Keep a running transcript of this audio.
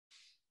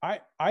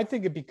I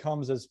think it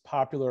becomes as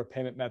popular a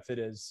payment method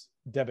as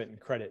debit and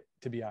credit,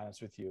 to be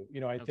honest with you.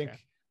 I Okay. think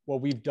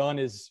what we've done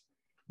is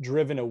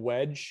driven a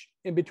wedge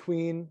in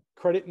between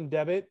credit and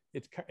debit.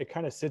 It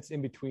kind of sits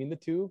in between the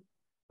two,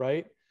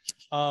 right?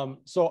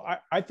 So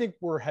I think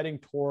we're heading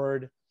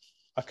toward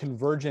a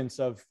convergence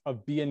of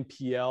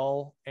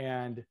BNPL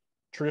and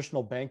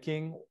traditional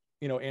banking,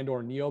 and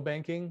or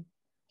neobanking,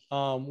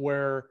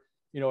 where,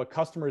 a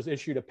customer is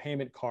issued a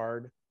payment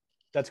card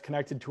that's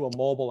connected to a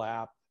mobile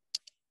app,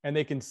 and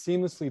they can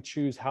seamlessly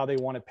choose how they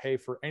want to pay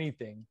for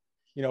anything,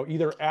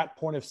 either at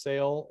point of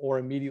sale or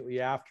immediately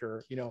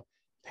after.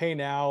 Pay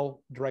now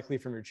directly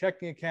from your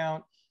checking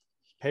account,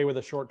 pay with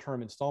a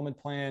short-term installment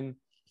plan,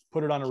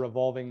 put it on a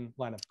revolving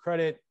line of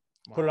credit,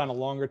 put it on a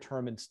longer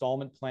term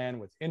installment plan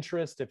with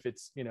interest if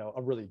it's,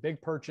 a really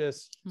big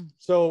purchase.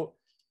 So,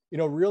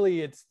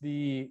 really it's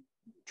the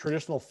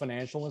traditional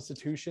financial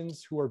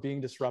institutions who are being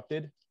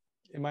disrupted,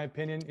 in my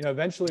opinion.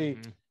 Eventually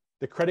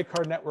the credit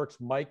card networks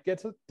might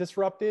get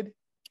disrupted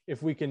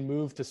if we can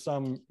move to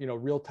some,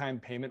 real-time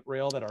payment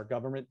rail that our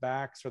government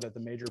backs or that the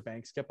major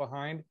banks get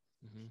behind.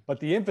 But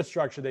the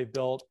infrastructure they've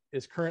built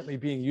is currently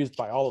being used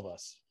by all of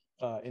us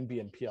in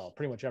BNPL,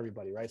 pretty much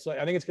everybody, right? So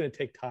I think it's going to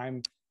take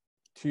time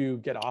to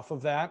get off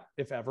of that,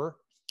 if ever.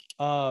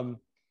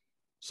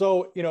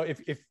 So,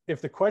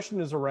 if the question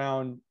is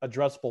around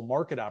addressable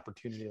market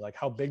opportunity, like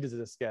how big does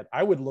this get?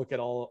 I would look at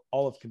all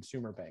of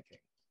consumer banking,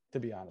 to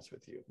be honest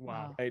with you.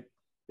 Wow. Right?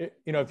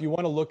 If you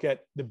want to look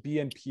at the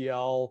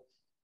BNPL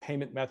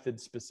payment method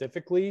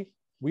specifically,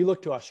 we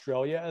look to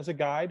Australia as a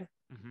guide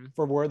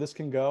for where this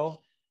can go.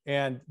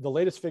 And the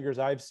latest figures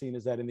I've seen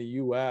is that in the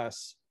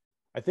US,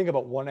 I think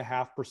about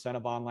 1.5%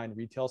 of online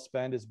retail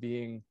spend is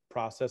being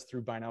processed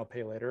through buy now,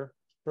 pay later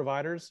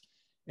providers.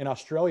 In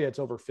Australia, it's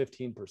over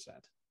 15%,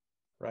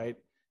 right?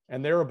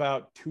 And they're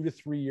about 2 to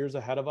 3 years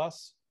ahead of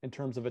us in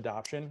terms of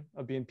adoption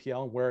of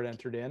BNPL and where it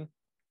entered in.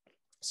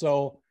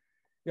 So,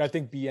 I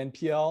think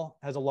BNPL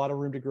has a lot of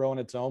room to grow on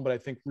its own, but I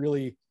think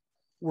really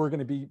we're going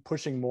to be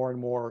pushing more and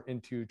more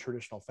into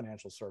traditional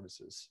financial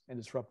services and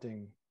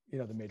disrupting,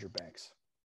 the major banks.